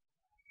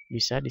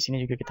 Bisa di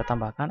sini juga kita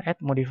tambahkan add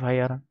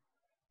modifier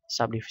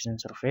subdivision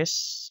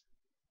surface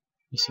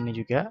di sini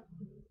juga,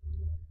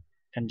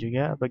 dan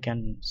juga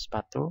bagian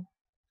sepatu.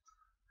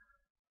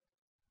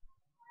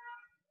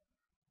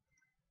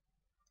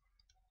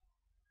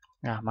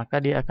 Nah, maka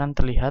dia akan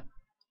terlihat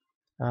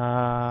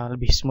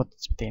lebih smooth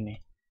seperti ini.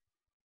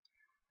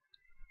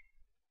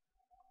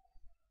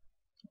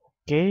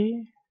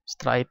 Oke,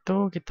 setelah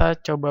itu kita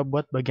coba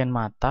buat bagian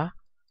mata.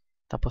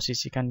 Kita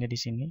posisikan dia di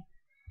sini.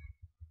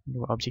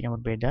 Dua objek yang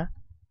berbeda.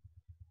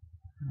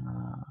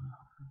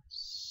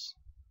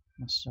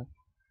 Masuk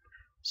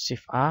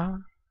Shift A,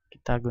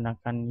 kita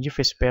gunakan UV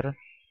sphere.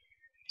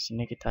 Di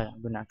sini kita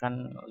gunakan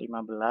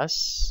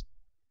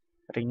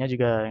 15. Ringnya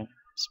juga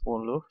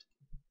 10.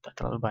 Tidak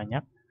terlalu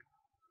banyak.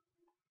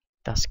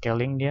 Kita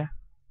scaling dia.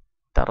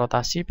 Kita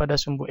rotasi pada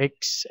sumbu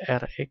X,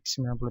 RX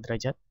 90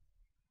 derajat.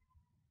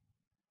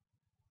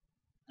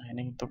 Nah,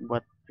 ini untuk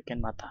buat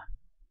bagian mata.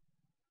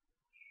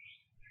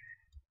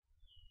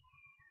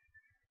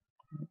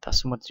 Kita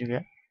smooth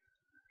juga.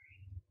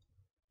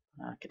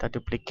 Nah, kita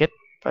duplicate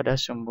pada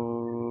sumbu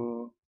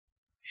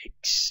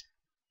X.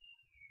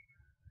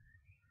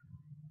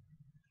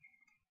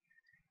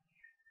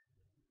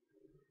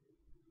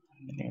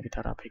 Ini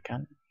kita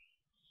rapikan.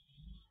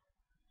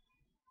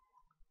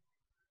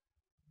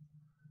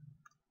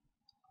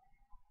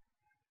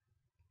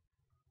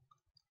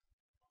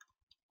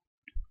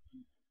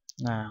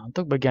 Nah,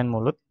 untuk bagian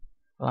mulut,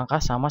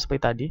 langkah sama seperti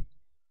tadi.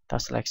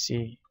 Kita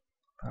seleksi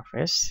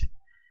face,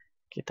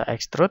 kita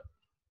extrude,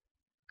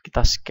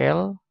 kita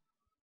scale,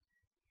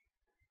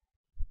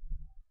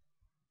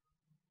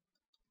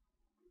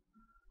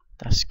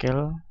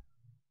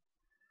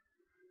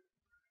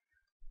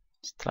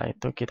 setelah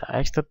itu kita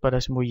extrude pada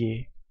sumbu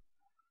Y.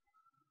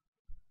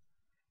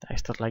 Kita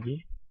extrude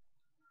lagi,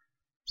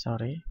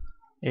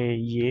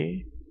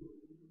 Y,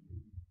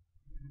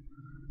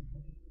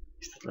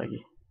 extrude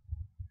lagi.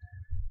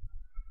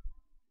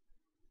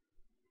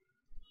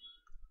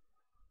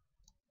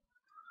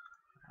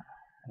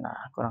 Nah,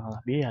 kurang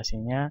lebih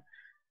hasilnya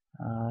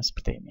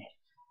seperti ini.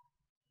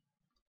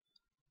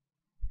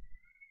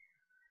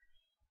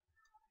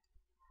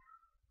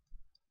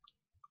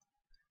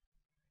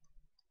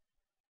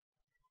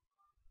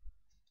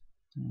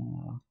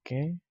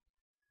 Oke.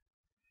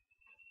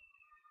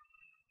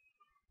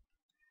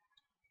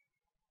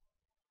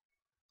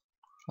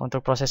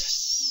 Untuk proses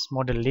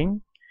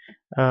modeling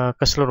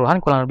keseluruhan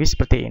kurang lebih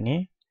seperti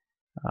ini.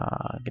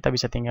 Kita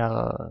bisa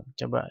tinggal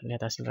coba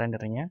lihat hasil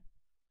rendernya.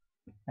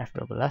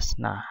 F12.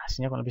 Nah,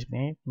 hasilnya kurang lebih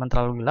seperti ini. Teman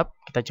terlalu gelap,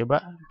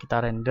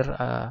 kita render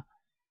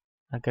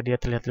agar dia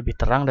terlihat lebih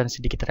terang dan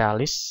sedikit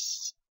realis.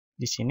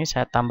 Di sini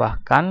saya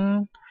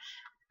tambahkan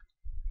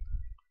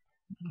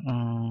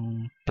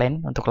plane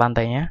untuk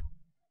lantainya.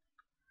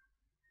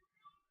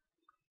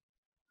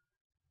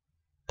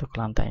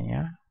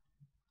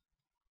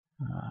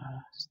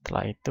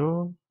 Setelah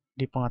itu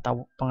di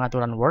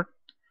pengaturan Word,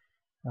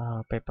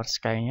 paper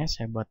sky-nya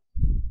saya buat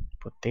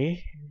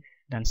putih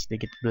dan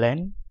sedikit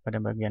blend pada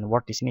bagian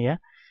Word di sini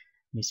ya.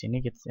 Di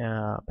sini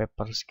kita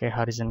paper sky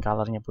horizon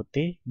color-nya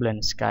putih,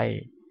 blend sky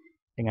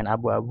dengan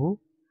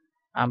abu-abu.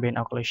 Ambient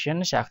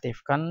occlusion saya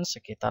aktifkan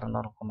sekitar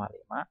 0,5.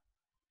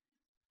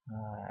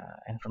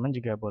 Environment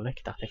juga boleh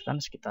kita aktifkan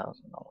sekitar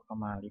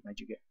 0,5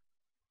 juga.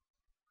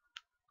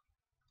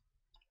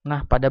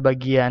 Nah, pada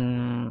bagian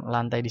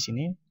lantai di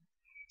sini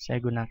saya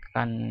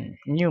gunakan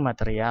new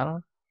material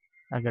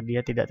agar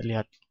dia tidak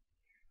terlihat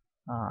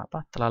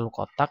terlalu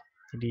kotak.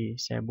 Jadi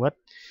saya buat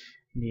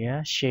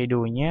dia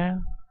shadow-nya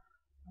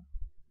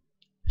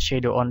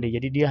shadow only.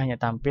 Jadi dia hanya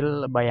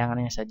tampil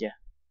bayangannya saja.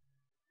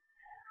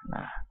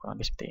 Nah, kurang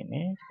lebih seperti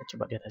ini. Kita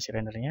coba lihat hasil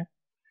rendernya.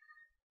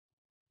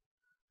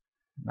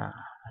 Nah,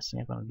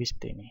 hasilnya kurang lebih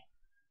seperti ini.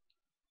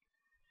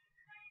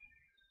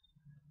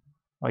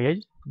 Oh ya,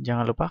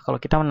 jangan lupa kalau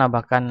kita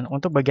menambahkan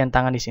untuk bagian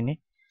tangan di sini,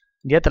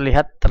 dia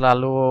terlihat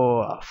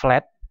terlalu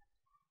flat.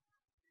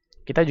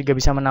 Kita juga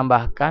bisa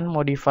menambahkan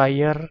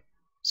modifier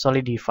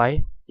solidify.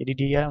 Jadi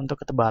dia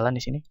untuk ketebalan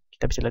di sini.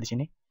 Kita bisa lihat di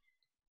sini.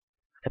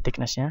 Ada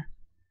thickness-nya.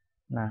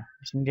 Nah,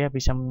 di sini dia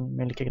bisa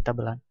memiliki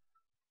ketebalan.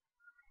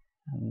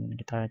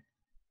 Kita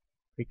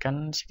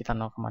berikan sekitar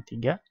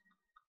 0,3.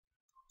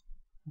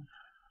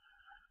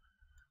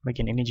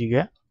 Bagian ini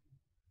juga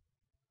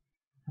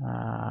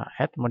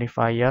add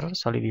modifier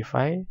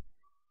solidify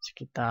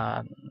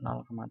sekitar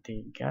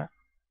 0,3.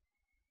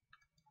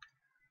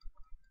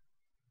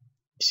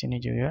 Di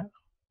sini juga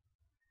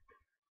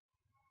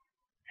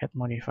add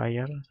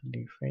modifier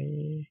solidify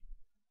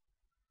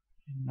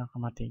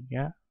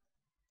 0,3,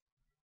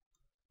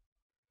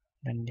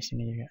 dan di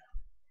sini juga.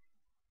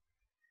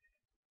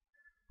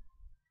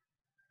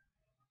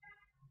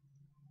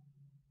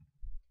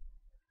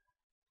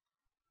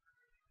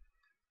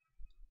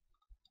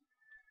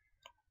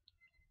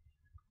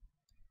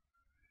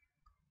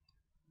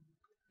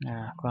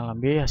 Nah, kurang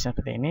lebih hasilnya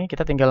seperti ini.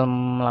 Kita tinggal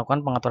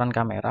melakukan pengaturan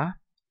kamera.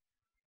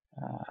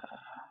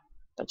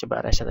 Kita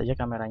coba reset aja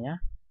kameranya.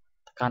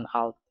 Tekan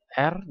Alt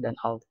R dan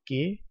Alt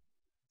G.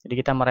 Jadi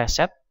kita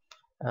mereset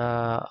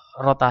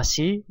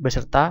rotasi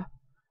beserta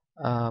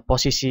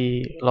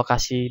posisi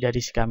lokasi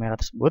dari si kamera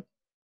tersebut.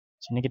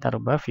 Sini kita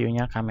rubah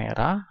view-nya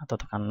kamera atau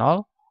tekan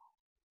 0.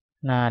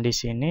 Nah, di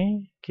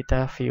sini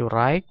kita view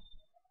right.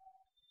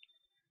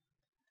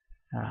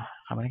 Nah,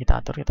 kamera kita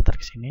atur, kita tarik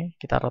ke sini,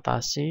 kita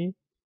rotasi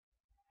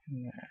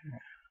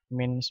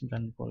min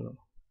 90.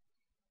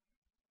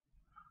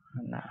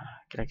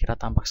 Nah, kira-kira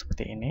tampak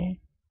seperti ini.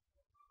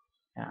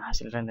 Nah,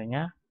 hasil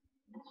rendernya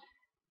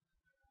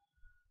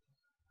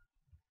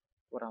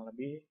kurang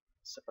lebih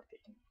seperti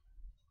ini.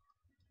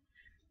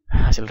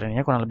 Hasil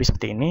rendernya kurang lebih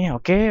seperti ini.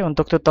 Oke,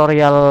 untuk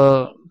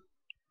tutorial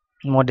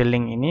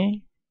modeling ini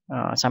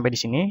sampai di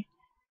sini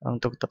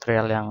untuk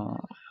tutorial yang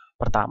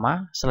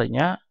pertama.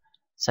 Selanjutnya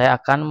saya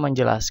akan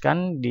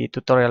menjelaskan di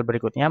tutorial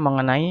berikutnya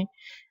mengenai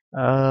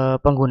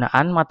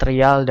penggunaan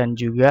material dan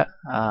juga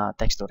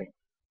texturing.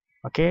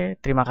 Oke,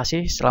 terima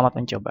kasih. Selamat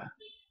mencoba.